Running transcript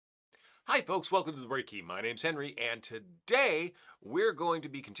Hi, folks. Welcome to the Break Key. My name's Henry, and today we're going to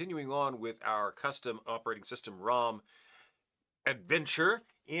be continuing on with our custom operating system ROM adventure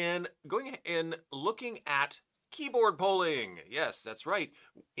in looking at keyboard polling. Yes, that's right.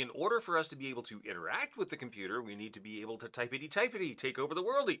 In order for us to be able to interact with the computer, we need to be able to typity, take over the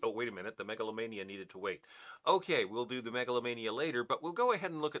world. Oh, wait a minute. The megalomania needed to wait. Okay, we'll do the megalomania later, but we'll go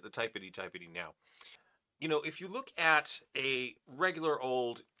ahead and look at the typity now. If you look at a regular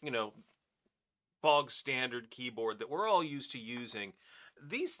old, bog standard keyboard that we're all used to using,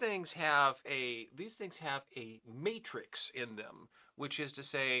 these things have a matrix in them, which is to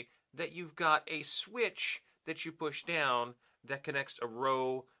say that you've got a switch that you push down that connects a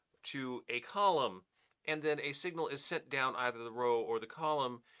row to a column, and then a signal is sent down either the row or the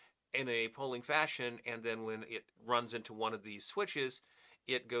column in a polling fashion, and then when it runs into one of these switches,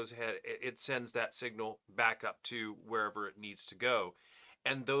 it goes ahead, it sends that signal back up to wherever it needs to go.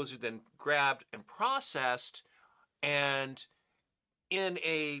 And those are then grabbed and processed, and in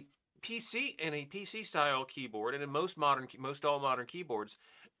a PC style keyboard, and in most all modern keyboards,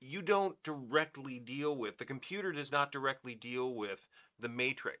 you don't directly deal with, the computer does not directly deal with the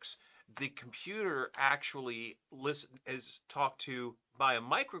matrix. The computer actually is talked to by a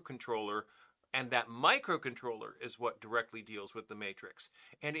microcontroller, and that microcontroller is what directly deals with the matrix.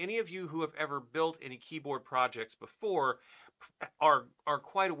 And any of you who have ever built any keyboard projects before are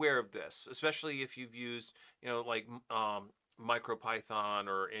quite aware of this, especially if you've used, like MicroPython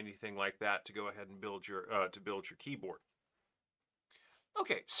or anything like that to go ahead and build your keyboard.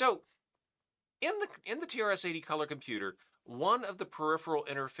 Okay, so in the TRS-80 Color Computer, one of the peripheral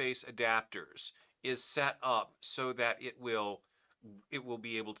interface adapters is set up so that it will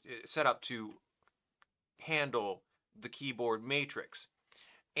be able to set up to handle the keyboard matrix.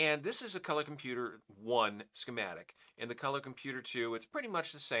 And this is a Color Computer 1 schematic. In the Color Computer 2, it's pretty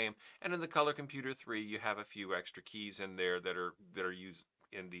much the same. And in the Color Computer 3, you have a few extra keys in there that are used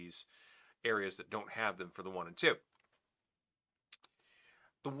in these areas that don't have them for the 1 and 2.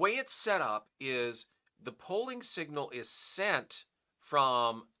 The way it's set up is the polling signal is sent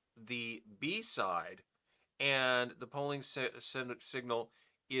from the B side, and the polling signal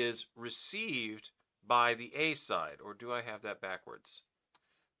is received by the A side. Or do I have that backwards?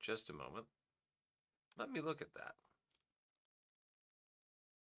 Just a moment. Let me look at that.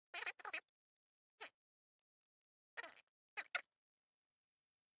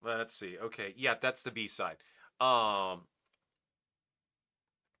 Let's see. Okay, yeah, that's the B side.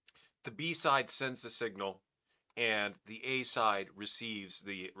 The B side sends the signal, and the A side receives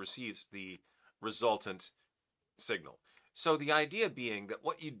the resultant signal. So the idea being that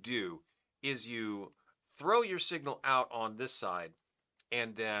what you do is you throw your signal out on this side,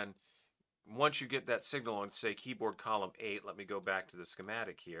 and then once you get that signal on, say, keyboard column 8, let me go back to the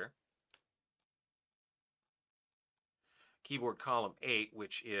schematic here. Keyboard column 8,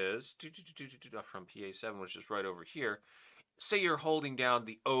 which is from PA7, which is right over here. Say you're holding down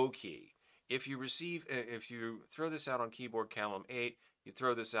the O key. If you throw this out on keyboard column 8, you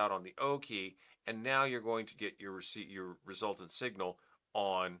throw this out on the O key, and now you're going to get your resultant signal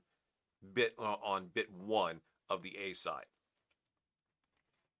on bit 1 of the A side.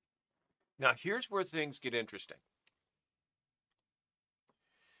 Now here's where things get interesting.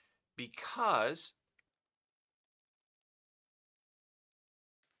 Because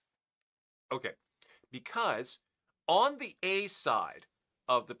on the A side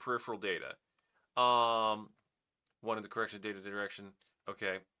of the peripheral data, one of the correction data direction,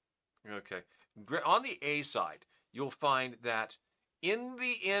 okay. On the A side, you'll find that in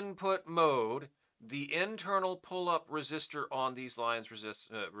the input mode, the internal pull-up resistor on these lines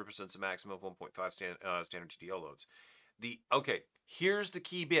represents a maximum of 1.5 standard TDL loads. Here's the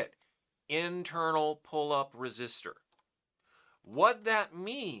key bit: internal pull-up resistor. What that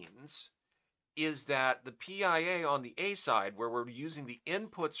means is that the PIA on the A side, where we're using the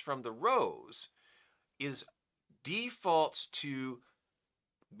inputs from the rows, is defaults to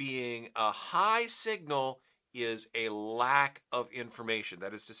being a high signal is a lack of information.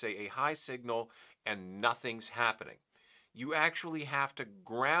 That is to say, a high signal and nothing's happening. You actually have to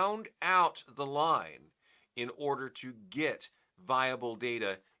ground out the line in order to get viable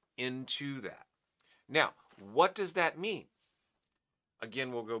data into that. Now, what does that mean?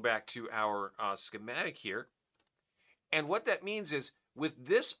 Again, we'll go back to our schematic here. And what that means is, with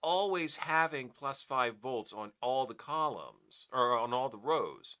this always having plus 5 volts on all the columns, or on all the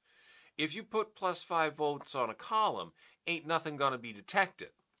rows, if you put plus 5 volts on a column, ain't nothing going to be detected.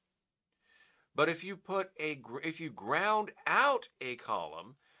 But if you ground out a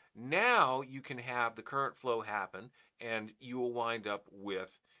column, now you can have the current flow happen, and you will wind up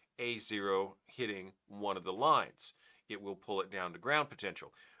with a 0 hitting one of the lines. It will pull it down to ground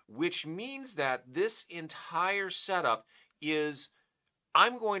potential, which means that this entire setup is,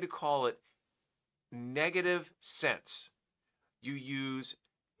 I'm going to call it negative sense. You use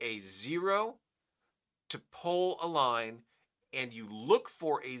a 0 to pull a line, and you look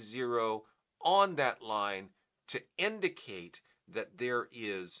for a 0 on that line to indicate that there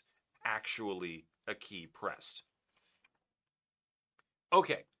is actually a key pressed.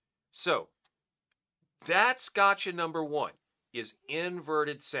 Okay, so that's gotcha number 1, is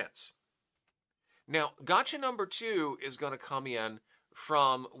inverted sense. Now, gotcha number 2 is going to come in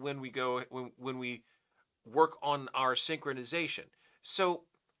from when we work on our synchronization. So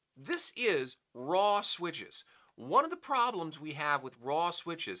this is raw switches. One of the problems we have with raw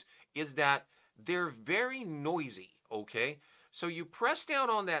switches is that they're very noisy, okay? So you press down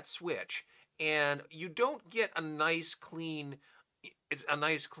on that switch and you don't get a nice clean,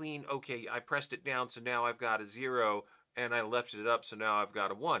 okay, I pressed it down, so now I've got a 0, and I lifted it up, so now I've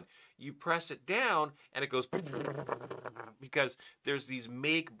got a 1. You press it down and it goes because there's these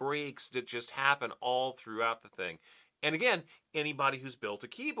make breaks that just happen all throughout the thing. And again, anybody who's built a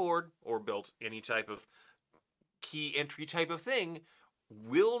keyboard or built any type of key entry type of thing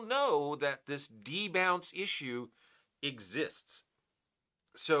will know that this debounce issue exists.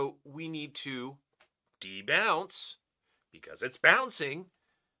 So we need to debounce, because it's bouncing,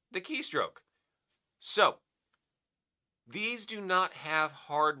 the keystroke. So these do not have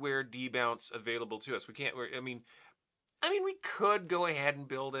hardware debounce available to us. We can't, I mean, we could go ahead and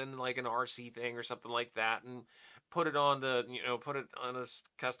build in like an RC thing or something like that and put it on the, put it on a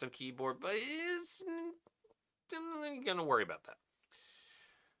custom keyboard, but I'm going to worry about that.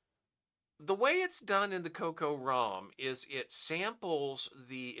 The way it's done in the Coco ROM is it samples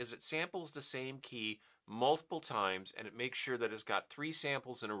the same key multiple times, and it makes sure that it's got 3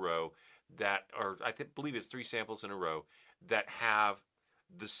 samples in a row that, or I believe it's 3 samples in a row that have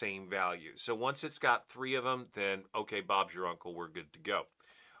the same value. So once it's got 3 of them, then okay, Bob's your uncle, we're good to go.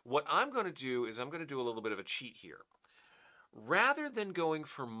 What I'm going to do is I'm going to do a little bit of a cheat here. Rather than going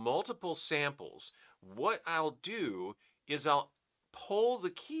for multiple samples, what I'll do is I'll pull the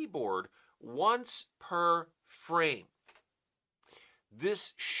keyboard once per frame.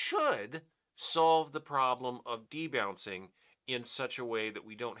 This should solve the problem of debouncing in such a way that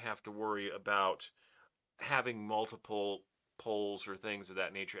we don't have to worry about having multiple pulls or things of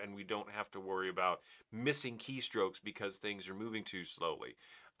that nature, and we don't have to worry about missing keystrokes because things are moving too slowly.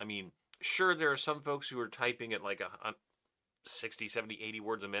 I mean, sure, there are some folks who are typing at like 60, 70, 80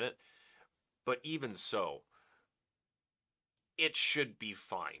 words a minute, but even so, it should be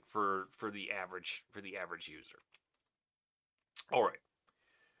fine for the average user. All right.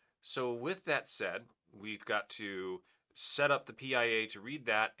 So with that said, we've got to set up the PIA to read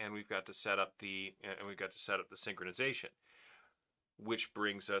that, and we've got to set up the synchronization, which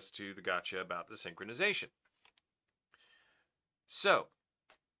brings us to the gotcha about the synchronization. So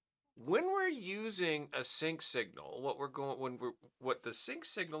when we're using a sync signal, what the sync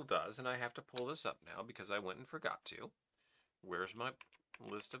signal does, and I have to pull this up now because I went and forgot to. Where's my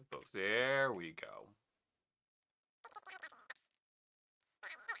list of books? There we go.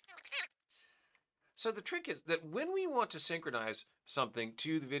 So the trick is that when we want to synchronize something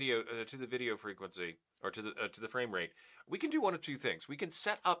to the video frequency or to the frame rate, we can do one of two things. We can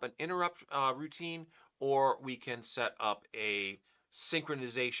set up an interrupt routine, or we can set up a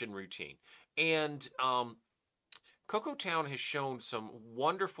synchronization routine. And Coco Town has shown some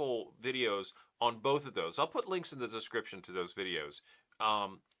wonderful videos on both of those. I'll put links in the description to those videos.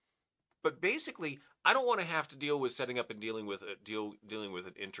 But basically, I don't want to have to deal with setting up and dealing with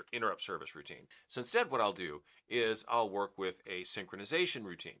an interrupt service routine. So instead, what I'll do is I'll work with a synchronization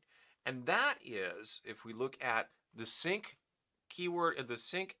routine. And that is, if we look at the sync keyword and the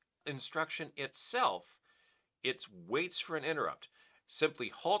sync instruction itself, it waits for an interrupt. Simply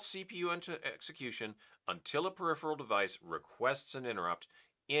halt CPU execution until a peripheral device requests an interrupt.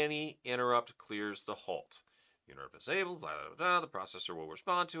 Any interrupt clears the halt. Interrupt disabled, blah, blah, blah, the processor will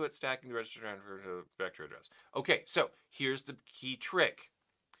respond to it, stacking the register transfer to vector address. Okay, so here's the key trick.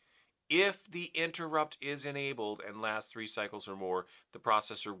 If the interrupt is enabled and lasts 3 cycles or more, the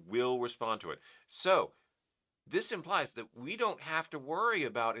processor will respond to it. So this implies that we don't have to worry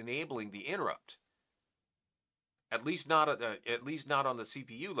about enabling the interrupt. At least not on the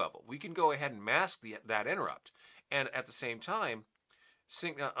CPU level. We can go ahead and mask that interrupt. And at the same time,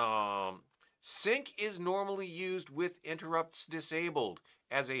 sync is normally used with interrupts disabled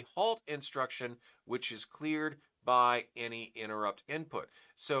as a halt instruction, which is cleared by any interrupt input.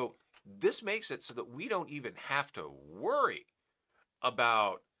 So this makes it so that we don't even have to worry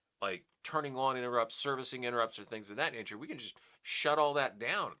about like turning on interrupts, servicing interrupts, or things of that nature. We can just shut all that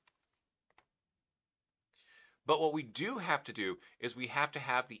down. But what we do have to do is we have to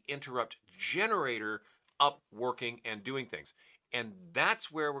have the interrupt generator up, working, and doing things. And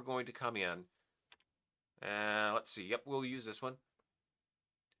that's where we're going to come in. Let's see. Yep, we'll use this one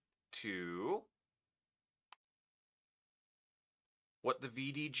to what the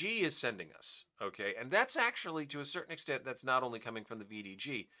VDG is sending us. Okay, and that's actually, to a certain extent, that's not only coming from the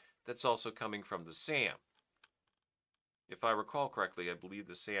VDG, that's also coming from the SAM. If I recall correctly, I believe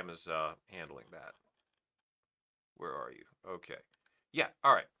the SAM is handling that. Where are you? Okay. Yeah,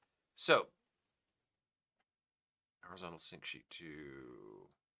 all right. So, horizontal sync sheet 2.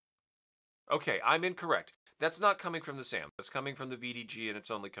 Okay, I'm incorrect. That's not coming from the SAM. That's coming from the VDG, and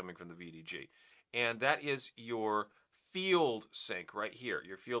it's only coming from the VDG. And that is your field sync right here,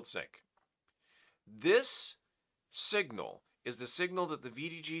 your field sync. This signal is the signal that the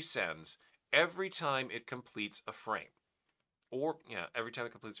VDG sends every time it completes a frame. Or, yeah, every time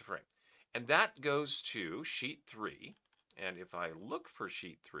it completes a frame. And that goes to sheet 3. And if I look for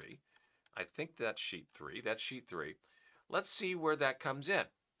sheet 3, I think that's sheet 3. That's sheet 3. Let's see where that comes in.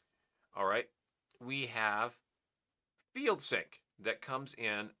 All right. We have field sync that comes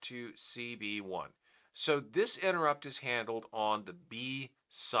in to CB1. So this interrupt is handled on the B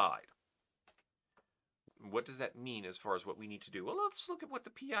side. What does that mean as far as what we need to do? Well, let's look at what the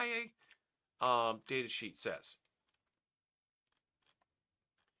PIA data sheet says.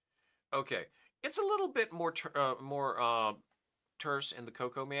 Okay, it's a little bit more terse in the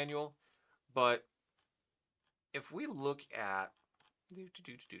Cocoa manual, but if we look at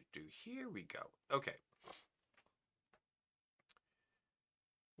here we go. Okay,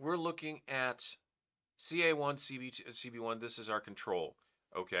 we're looking at CA1, CB2, CB1. This is our control.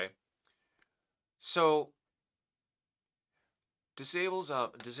 Okay, so disables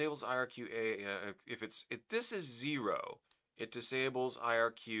IRQ A if this is 0. It disables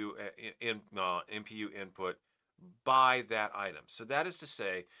IRQ MPU input by that item. So that is to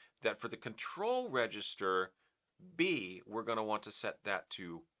say that for the control register B, we're going to want to set that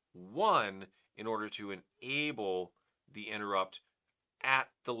to 1 in order to enable the interrupt at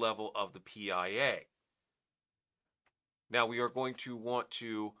the level of the PIA. Now we are going to want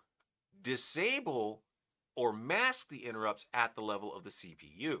to disable or mask the interrupts at the level of the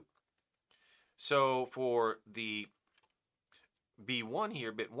CPU. So for the B1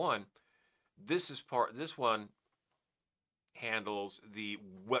 here, bit 1, this one handles the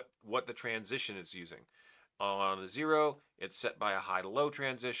what the transition is using. On a 0, it's set by a high to low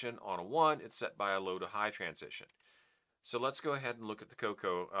transition. On a 1, it's set by a low to high transition. So let's go ahead and look at the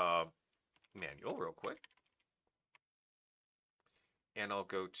Cocoa manual real quick. And I'll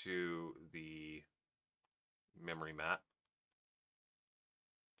go to the memory map.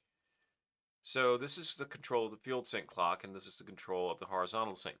 So this is the control of the field sync clock, and this is the control of the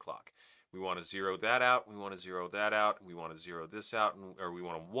horizontal sync clock. We want to 0 that out, we want to 0 that out, we want to 0 this out, or we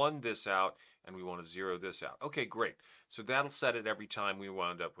want to 1 this out, and we want to 0 this out. Okay, great. So that'll set it every time we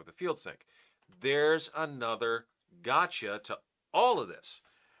wound up with a field sync. There's another gotcha to all of this,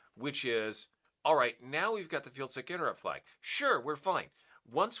 which is, all right, now we've got the field sync interrupt flag. Sure, we're fine.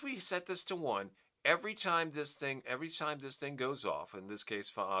 Once we set this to 1, every time this thing goes off, in this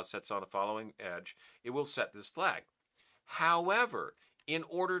case sets on a following edge, it will set this flag. However, in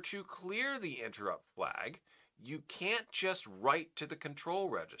order to clear the interrupt flag, you can't just write to the control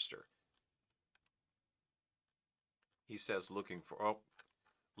register. He says looking for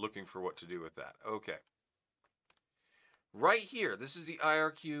what to do with that. Okay. Right here, this is the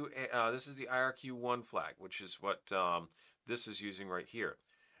IRQ1 flag, which is what this is using right here.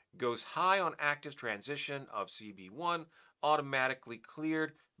 Goes high on active transition of CB1, automatically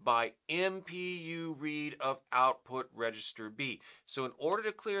cleared by MPU read of output register B. So in order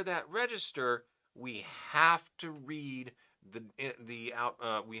to clear that register, we have to read the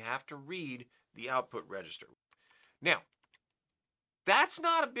output register. Now, that's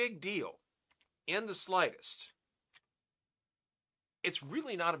not a big deal in the slightest. It's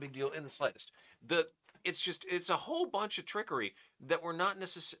really not a big deal in the slightest. It's a whole bunch of trickery that we're not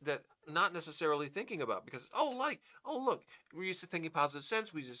necessarily thinking about, because look, we're used to thinking positive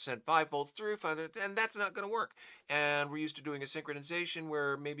sense. We just send 5 volts through, and that's not going to work. And we're used to doing a synchronization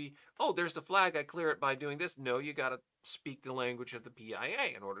where maybe, there's the flag, I clear it by doing this. No, you got to speak the language of the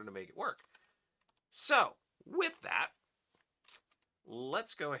PIA in order to make it work. So with that,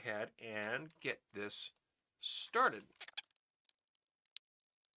 let's go ahead and get this started.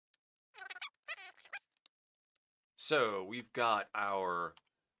 So we've got our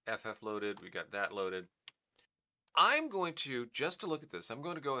FF loaded, we got that loaded. I'm going to, just to look at this, I'm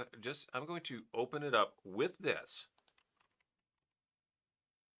going to open it up with this.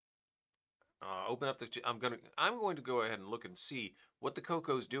 Open up the, I'm going to go ahead and look and see what the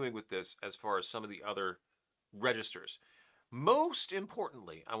Coco's doing with this as far as some of the other registers. Most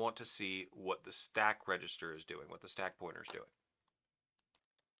importantly, I want to see what the stack register is doing, what the stack pointer is doing.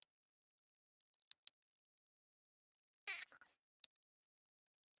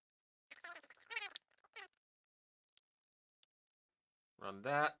 Run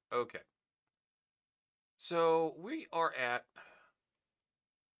that. Okay. So we are at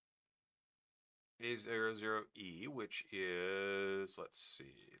A00E, which is, let's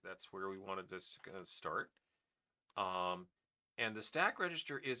see, that's where we wanted this to start. And the stack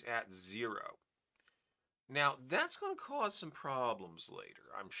register is at 0. Now, that's going to cause some problems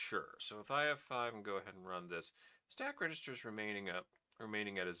later, I'm sure. So if I have 5 and go ahead and run this, stack register is remaining at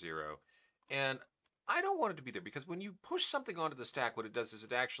a 0. And I don't want it to be there because when you push something onto the stack, what it does is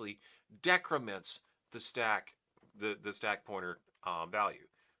it actually decrements the stack, the stack pointer value.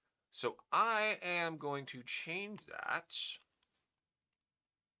 So I am going to change that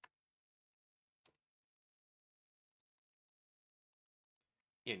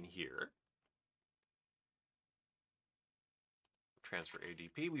in here. Transfer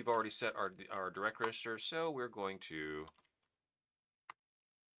ADP. We've already set our direct register, so we're going to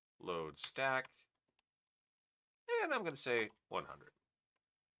load stack, and I'm going to say 100.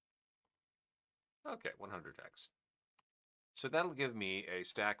 Okay, 100x. So that'll give me a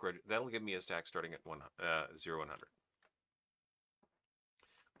stack. That'll give me a stack starting at 0, 100.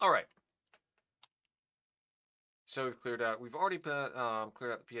 All right. So we've cleared out. We've already cleared out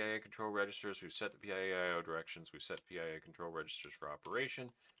the PIA control registers. We've set the PIA directions. We've set PIA control registers for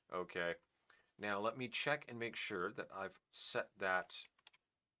operation. Okay. Now let me check and make sure that I've set that.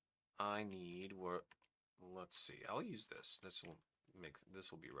 I need what? Let's see. I'll use this. This will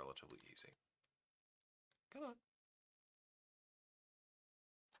be relatively easy. Come on.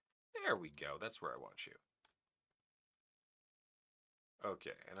 There we go. That's where I want you.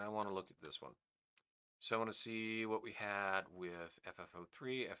 Okay, and I want to look at this one. So I want to see what we had with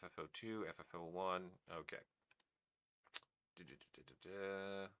FFO3, FFO2, FFO1. Okay.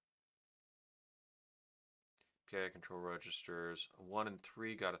 PIA control registers. 1 and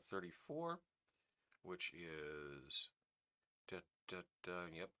 3 got a 34, which is...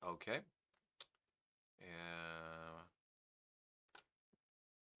 Yep, okay. And...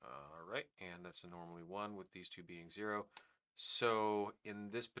 all right, and that's a normally 1 with these two being 0. So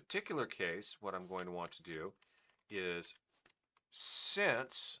in this particular case, what I'm going to want to do is,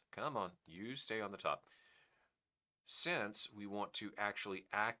 since, come on, you stay on the top. Since we want to actually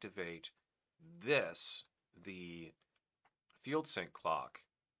activate this, the field sync clock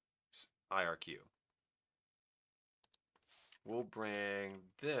IRQ, we'll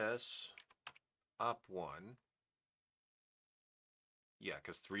bring this up 1. Yeah,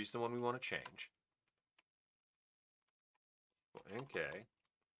 because 3 is the one we want to change. Okay,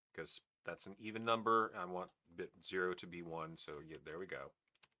 because that's an even number. I want bit 0 to be 1, so yeah, there we go.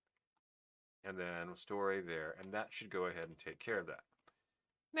 And then story there, and that should go ahead and take care of that.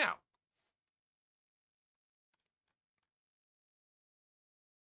 Now,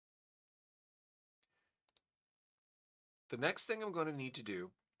 the next thing I'm going to need to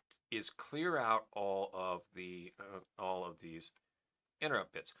do is clear out all of these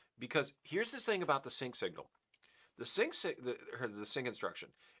interrupt bits, because here's the thing about the sync signal. The sync instruction,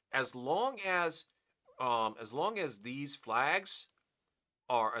 as long as these flags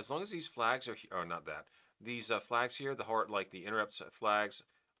are, not that, these flags here, the interrupt flags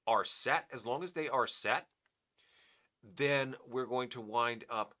are set, as long as they are set, then we're going to wind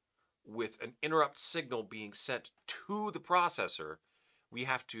up with an interrupt signal being sent to the processor. We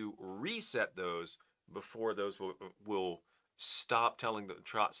have to reset those before those will stop trying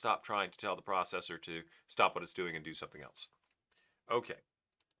to tell the processor to stop what it's doing and do something else. Okay,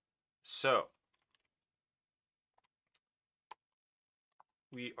 so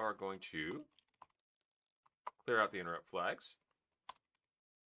we are going to clear out the interrupt flags.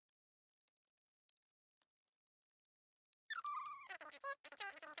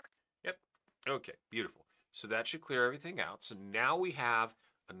 Yep, okay, beautiful. So that should clear everything out. So now we have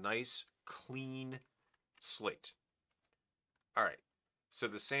a nice clean slate. All right, so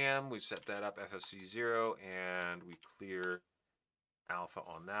the SAM, we've set that up, FFC 0, and we clear alpha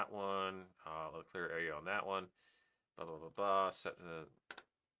on that one, clear area on that one, blah, blah, blah, blah. Set the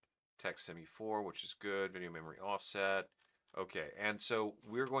text semi 4, which is good, video memory offset. Okay, and so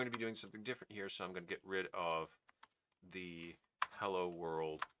we're going to be doing something different here, so I'm going to get rid of the hello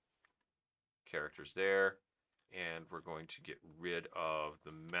world characters there, And we're going to get rid of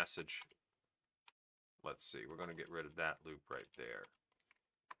the message. Let's see, we're going to get rid of that loop right there.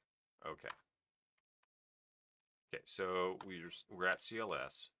 Okay. Okay, so we're at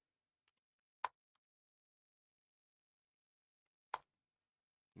CLS.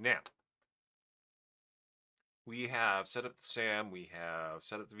 Now, we have set up the SAM, we have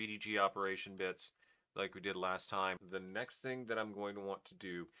set up the VDG operation bits like we did last time. The next thing that I'm going to want to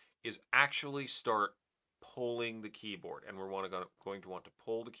do is actually start polling the keyboard. And we're going to want to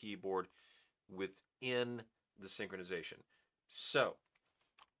pull the keyboard within the synchronization. So,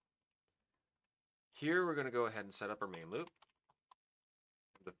 here we're going to go ahead and set up our main loop.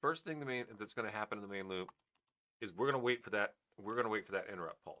 The first thing that's going to happen in the main loop is we're going to wait for that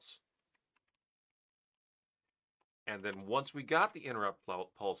interrupt pulse. And then once we got the interrupt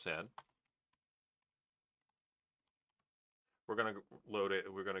pulse in, we're going to load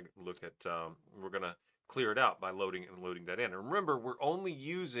it. We're going to look at, we're going to clear it out by loading that in. And remember, we're only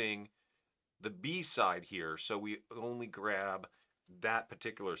using the B side here, so we only grab that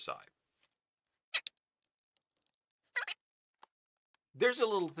particular side. There's a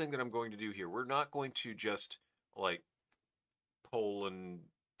little thing that I'm going to do here. We're not going to just like pull and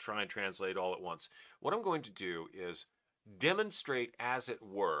try and translate all at once. What I'm going to do is demonstrate, as it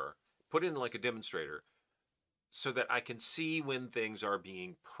were, put in like a demonstrator so that I can see when things are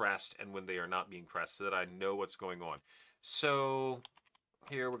being pressed and when they are not being pressed, so that I know what's going on. So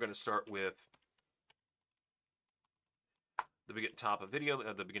here we're going to start with the top of video,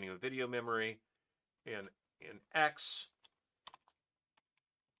 the beginning of video memory in X.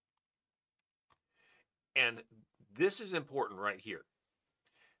 And this is important right here.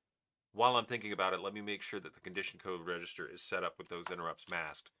 While I'm thinking about it, let me make sure that the condition code register is set up with those interrupts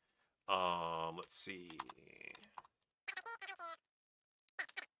masked. Let's see.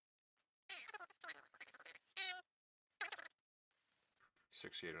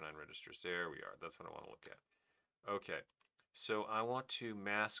 6809 registers. There we are. That's what I want to look at. Okay. So I want to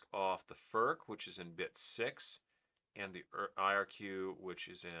mask off the FERC, which is in bit 6, and the IRQ, which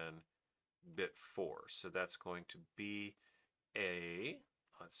is in bit 4. So that's going to be a,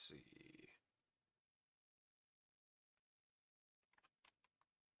 let's see,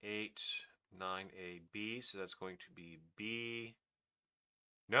 89AB. So that's going to be B.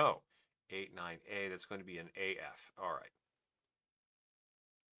 No, 89A. That's going to be an AF. All right.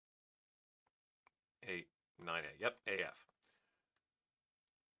 89A. Yep, AF.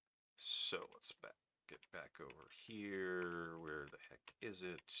 So let's get back over here. Where the heck is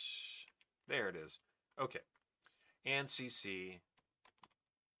it? There it is. Okay. And CC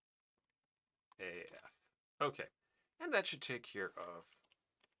AF. Okay. And that should take care of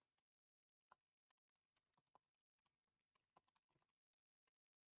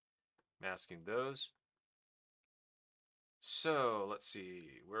masking those. So let's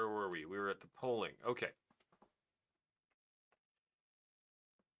see. Where were we? We were at the polling. Okay.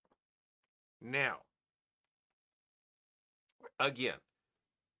 Now, again,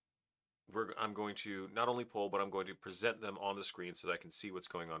 I'm going to not only poll, but I'm going to present them on the screen so that I can see what's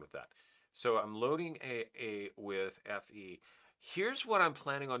going on with that. So I'm loading a with FE. Here's what I'm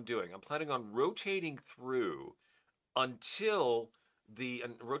planning on doing. I'm planning on rotating through until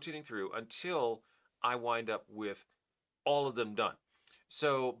I wind up with all of them done.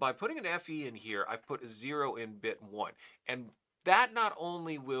 So by putting an FE in here, I've put a 0 in bit 1, and that not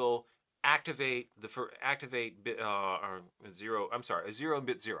only will activate bit a 0 in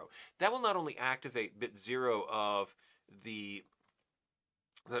bit 0. That will not only activate bit 0 of the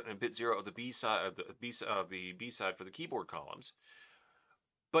bit 0 of the B side of the B side for the keyboard columns,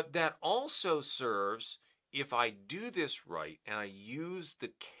 but that also serves, if I do this right and I use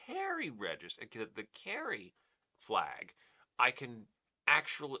the carry register, the carry flag, I can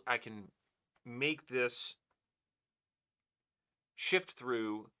make this shift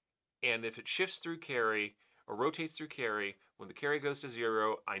through. And if it shifts through carry or rotates through carry, when the carry goes to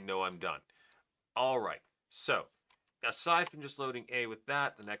 0, I know I'm done. All right. So aside from just loading A with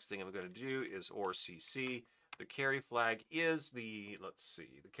that, the next thing I'm going to do is OR CC. The carry flag is the, let's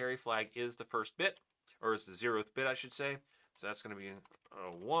see, the carry flag is the first bit, or is the 0th bit, I should say. So that's going to be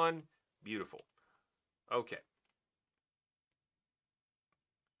 1. Beautiful. Okay.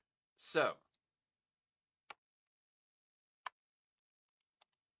 So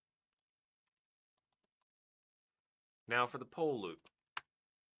now for the poll loop,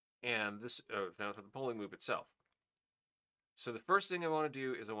 and this now for the polling loop itself. So the first thing I want to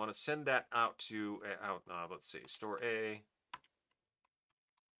do is I want to send that out to let's see, store A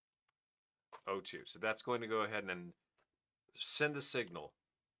 02. So that's going to go ahead and send the signal,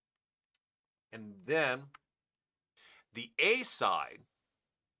 and then The A side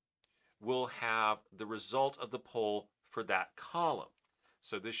will have the result of the poll for that column.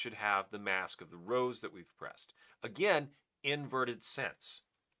 So this should have the mask of the rows that we've pressed. Again, inverted sense.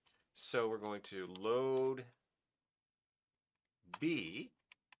 So we're going to load B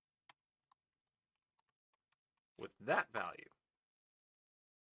with that value.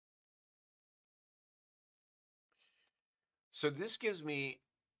 So this gives me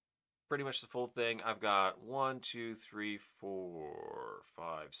pretty much the full thing. I've got 1, 2, 3, 4,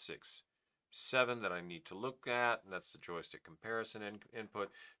 5, 6, 7 that I need to look at, and that's the joystick comparison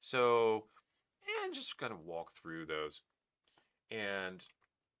input. So, and just kind of walk through those. And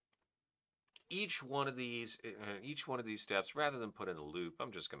each one of these steps, rather than put in a loop,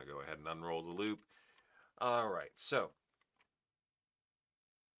 I'm just going to go ahead and unroll the loop. All right, so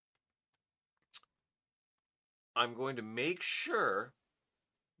I'm going to make sure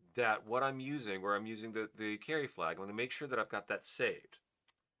that what I'm using, where I'm using the carry flag, I'm going to make sure that I've got that saved,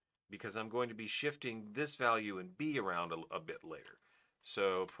 because I'm going to be shifting this value in B around a bit later.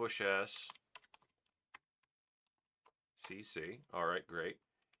 So push S, CC, all right, great.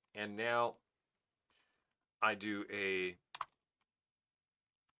 And now I'm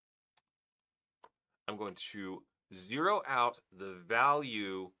going to zero out the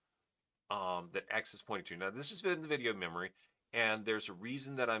value that X is pointing to. Now this has been in the video memory, and there's a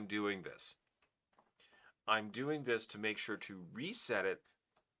reason that I'm doing this. I'm doing this to make sure to reset it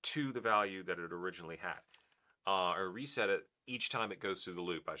to the value that it originally had, or reset it each time it goes through the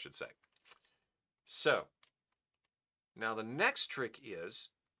loop, I should say. So now the next trick is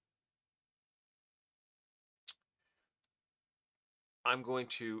I'm going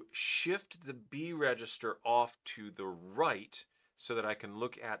to shift the B register off to the right so that I can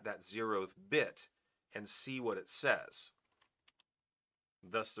look at that 0th bit and see what it says.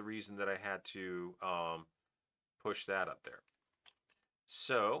 Thus the reason that I had to push that up there.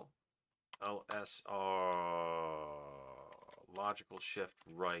 So LSR logical shift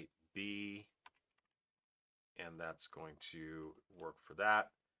right B, and that's going to work for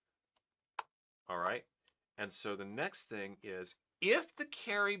that. All right. And so the next thing is, if the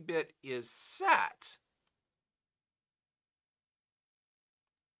carry bit is set,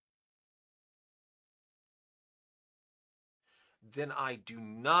 then I do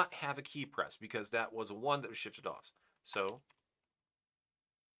not have a key press, because that was a 1 that was shifted off. So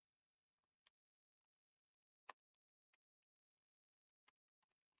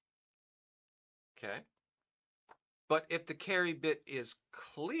okay. But if the carry bit is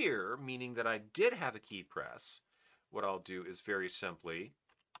clear, meaning that I did have a key press, what I'll do is very simply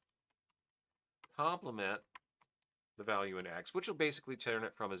complement the value in X, which will basically turn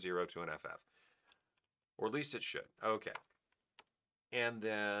it from a 0 to an FF. Or at least it should. Okay. And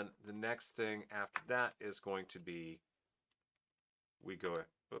then the next thing after that is going to be, we go,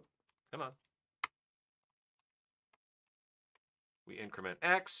 come on. We increment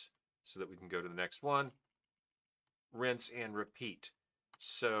X so that we can go to the next one. Rinse and repeat.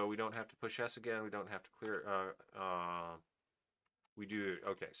 So we don't have to push S again. We don't have to clear. We do.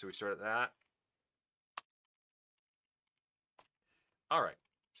 Okay, so we start at that. All right,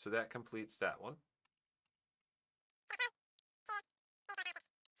 so that completes that one.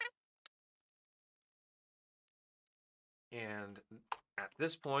 And at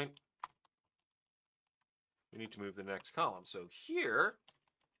this point, we need to move the next column. So here,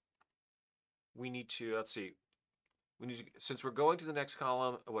 we need to, let's see, we need to, since we're going to the next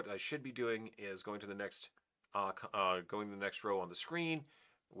column, what I should be doing is going to the next row on the screen,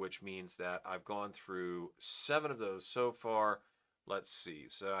 which means that I've gone through 7 of those so far. Let's see,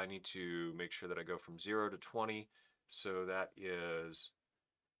 so I need to make sure that I go from 0 to 20. So that is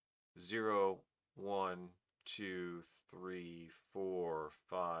 0, 1, 2, 3, 4,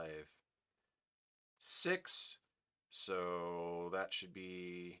 5, 6. So that should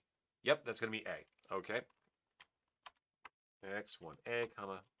be, yep, that's going to be A. Okay. X1A,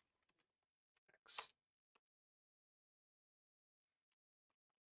 comma, X.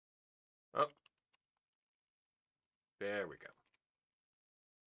 Oh, there we go.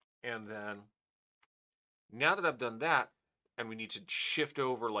 And then, now that I've done that, and we need to shift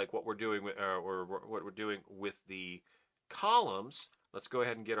over like what we're doing with, or what we're doing with the columns, let's go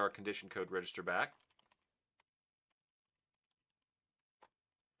ahead and get our condition code register back,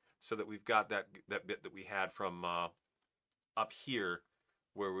 so that we've got that bit that we had from up here,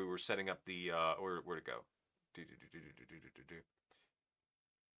 where we were setting up the where to go.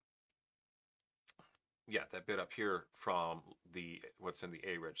 Yeah, that bit up here from the what's in the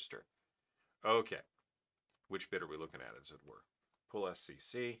A register. Okay, which bit are we looking at, as it were? Pull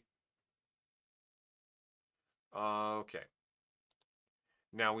SCC. Okay.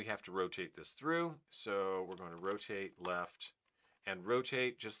 Now we have to rotate this through. So we're going to rotate left and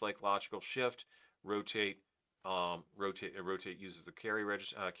rotate, just like logical shift. Rotate, rotate uses the carry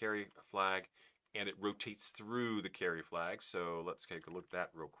flag, and it rotates through the carry flag. So let's take a look at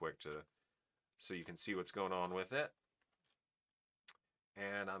that real quick so you can see what's going on with it.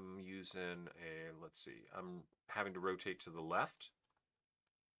 And I'm using let's see, I'm having to rotate to the left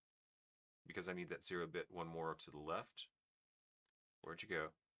because I need that 0 bit one more to the left. Where'd you go?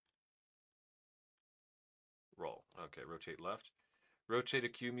 Roll. Okay, rotate left. Rotate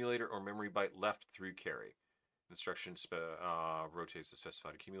accumulator or memory byte left through carry. Instruction rotates the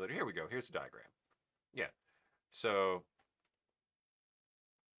specified accumulator. Here we go. Here's the diagram. Yeah. So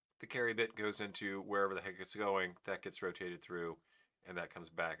the carry bit goes into wherever the heck it's going. That gets rotated through, and that comes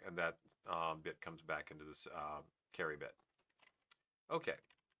back, and that bit comes back into this carry bit. Okay.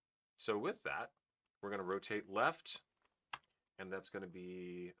 So with that, we're going to rotate left, and that's going to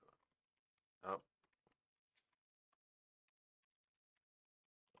be up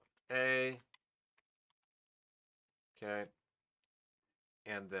A. Okay.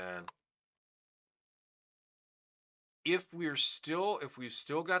 And then if we've still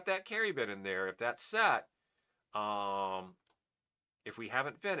got that carry bit in there, if that's set, if we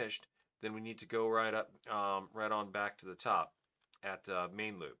haven't finished, then we need to go right up, right on back to the top at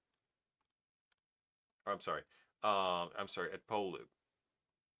main loop. Or, I'm sorry, at pole loop.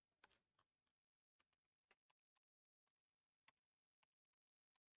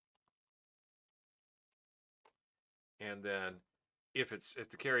 And then if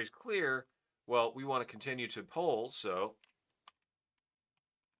the carry is clear, well, we want to continue to pole, so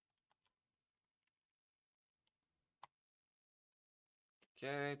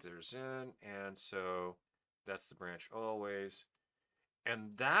okay, there's in, and so that's the branch always.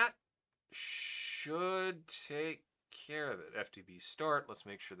 And that should take care of it. FTB start, let's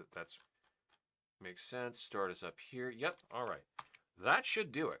make sure that that's makes sense. Start is up here. Yep, all right. That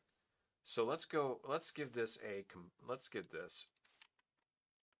should do it. So let's go, let's give this let's get this.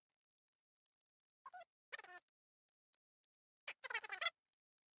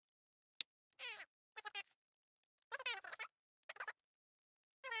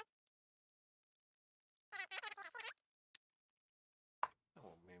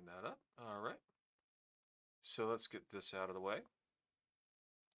 We'll name that up. All right. So let's get this out of the way.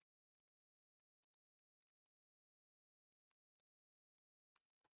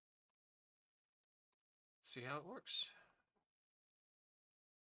 See how it works.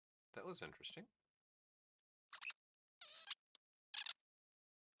 That was interesting.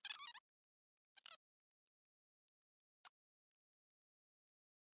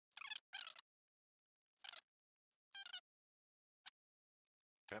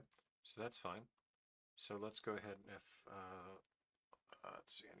 Okay, so that's fine. So let's go ahead and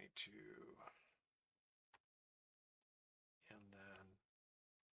let's see, I need to, and then,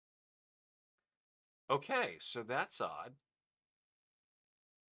 okay, so that's odd.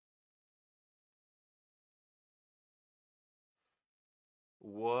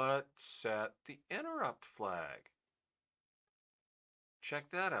 What set the interrupt flag?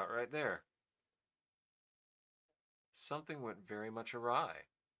 Check that out right there. Something went very much awry.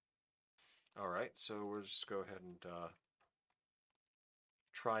 All right, so we'll just go ahead and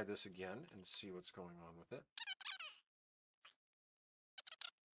try this again and see what's going on with it.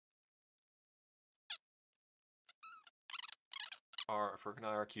 Our FERC and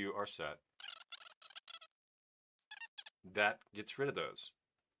IRQ are set. That gets rid of those.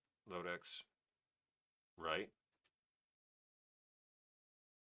 Loadex, right?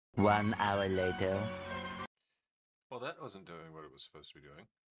 1 hour later. Well, that wasn't doing what it was supposed to be doing.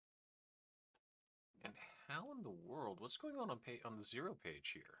 And how in the world? What's going on on the 0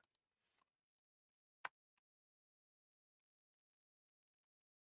 page here?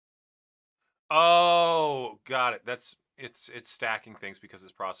 Oh, got it. It's stacking things because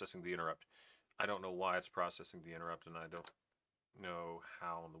it's processing the interrupt. I don't know why it's processing the interrupt, and I don't know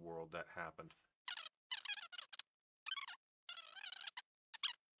how in the world that happened.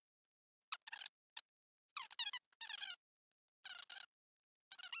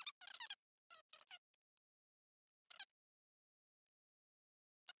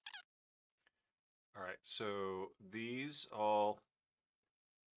 All right, so these all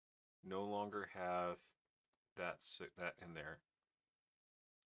no longer have that in there.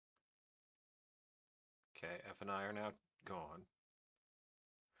 Okay, F and I are now gone.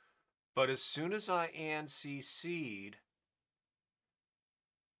 But as soon as I ANSI-C'd,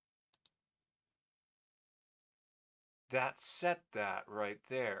 that set that right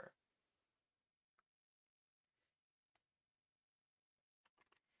there.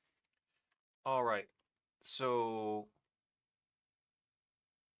 All right. So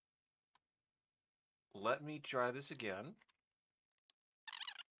let me try this again.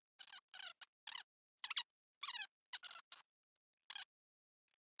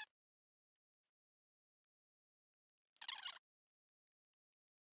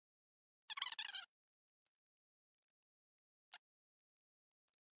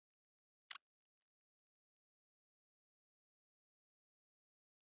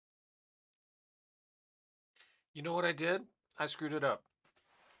 You know what I did? I screwed it up.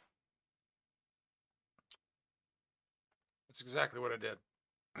 That's exactly what I did.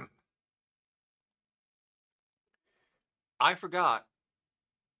 I forgot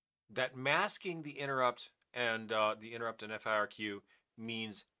that masking the interrupt and FIRQ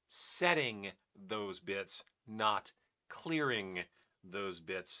means setting those bits, not clearing those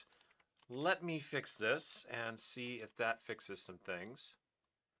bits. Let me fix this and see if that fixes some things.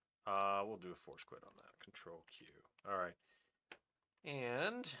 We'll do a force quit on that. Control Q. All right.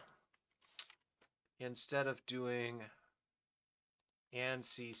 And instead of doing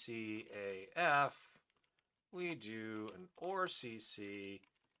NCCAF, we do an OR CC,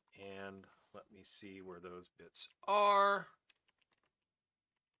 and let me see where those bits are.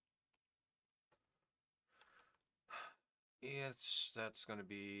 That's going to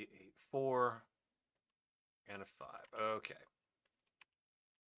be a 4 and a 5. Okay.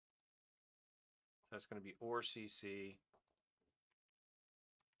 That's going to be OR CC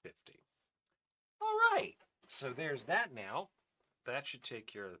 50. All right. So there's that now. That should take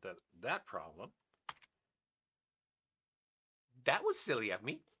care of that problem. That was silly of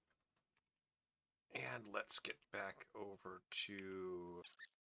me. And let's get back over to...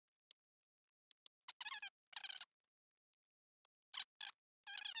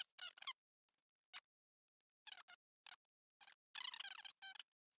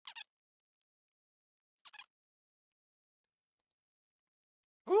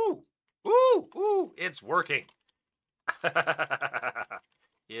 Ooh! Ooh! Ooh! It's working!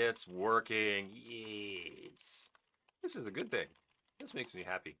 It's working. Yes. This is a good thing. This makes me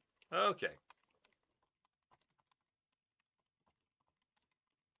happy. Okay.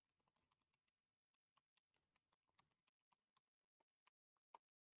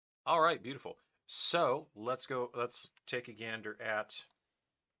 All right, beautiful. So let's go, let's take a gander at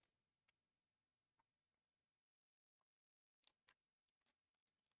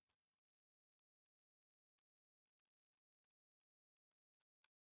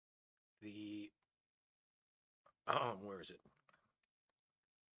the, where is it?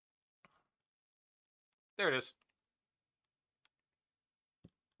 There it is.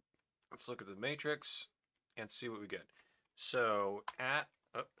 Let's look at the matrix and see what we get. So at,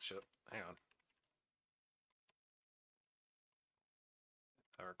 oh, shit, hang on.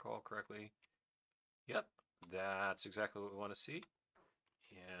 If I recall correctly. Yep, that's exactly what we want to see.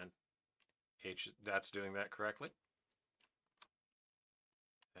 And H, that's doing that correctly.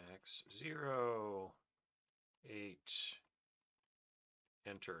 X0, 8,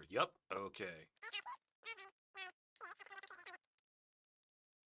 enter. Yep, okay.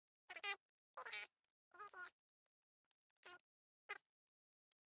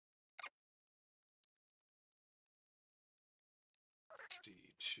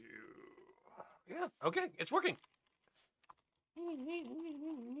 D2. Yeah, okay, it's working.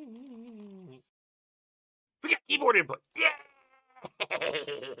 We got keyboard input. Yeah!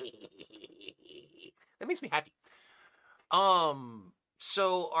 That makes me happy.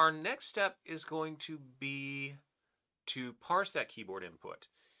 So our next step is going to be to parse that keyboard input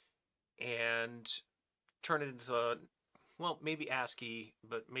and turn it into, well, maybe ASCII,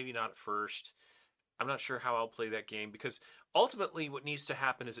 but maybe not at first. I'm not sure how I'll play that game because ultimately what needs to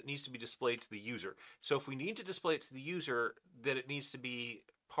happen is it needs to be displayed to the user. So if we need to display it to the user, then it needs to be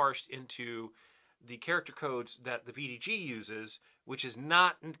parsed into the character codes that the VDG uses, which is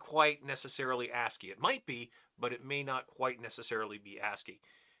not quite necessarily ASCII. It might be, but it may not quite necessarily be ASCII.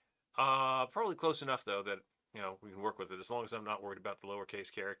 Probably close enough though that we can work with it as long as I'm not worried about the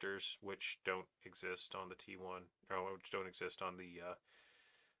lowercase characters, which don't exist on the T1, or which don't exist on the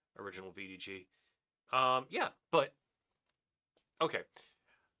original VDG. Yeah, but okay.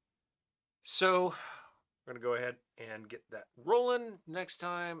 So we're gonna go ahead and get that rolling next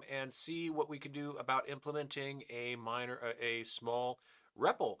time and see what we can do about implementing a small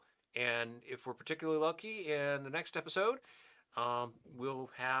REPL. And if we're particularly lucky in the next episode,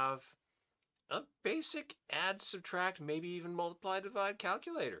 we'll have a basic add, subtract, maybe even multiply, divide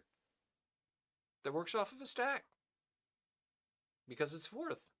calculator that works off of a stack because it's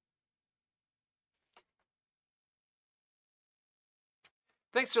fourth.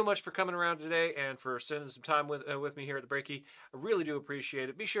 Thanks so much for coming around today and for spending some time with me here at the Breaky. I really do appreciate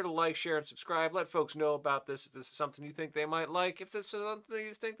it. Be sure to like, share, and subscribe. Let folks know about this. If this is something you think they might like, if this is something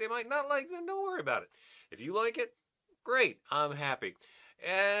you think they might not like, then don't worry about it. If you like it, great. I'm happy.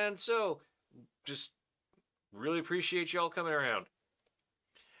 And so, just really appreciate y'all coming around.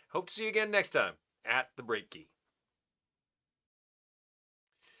 Hope to see you again next time at the Breaky.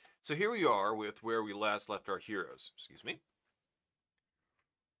 So here we are with where we last left our heroes. Excuse me.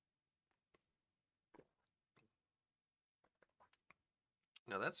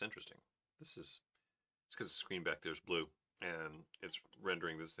 Now that's interesting. It's because the screen back there is blue and it's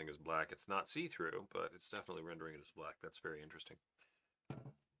rendering this thing as black. It's not see-through, but it's definitely rendering it as black. That's very interesting.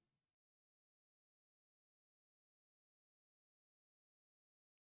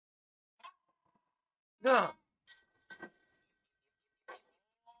 No.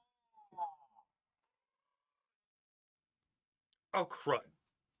 Oh, crud.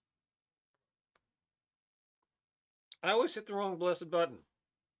 I always hit the wrong blessed button.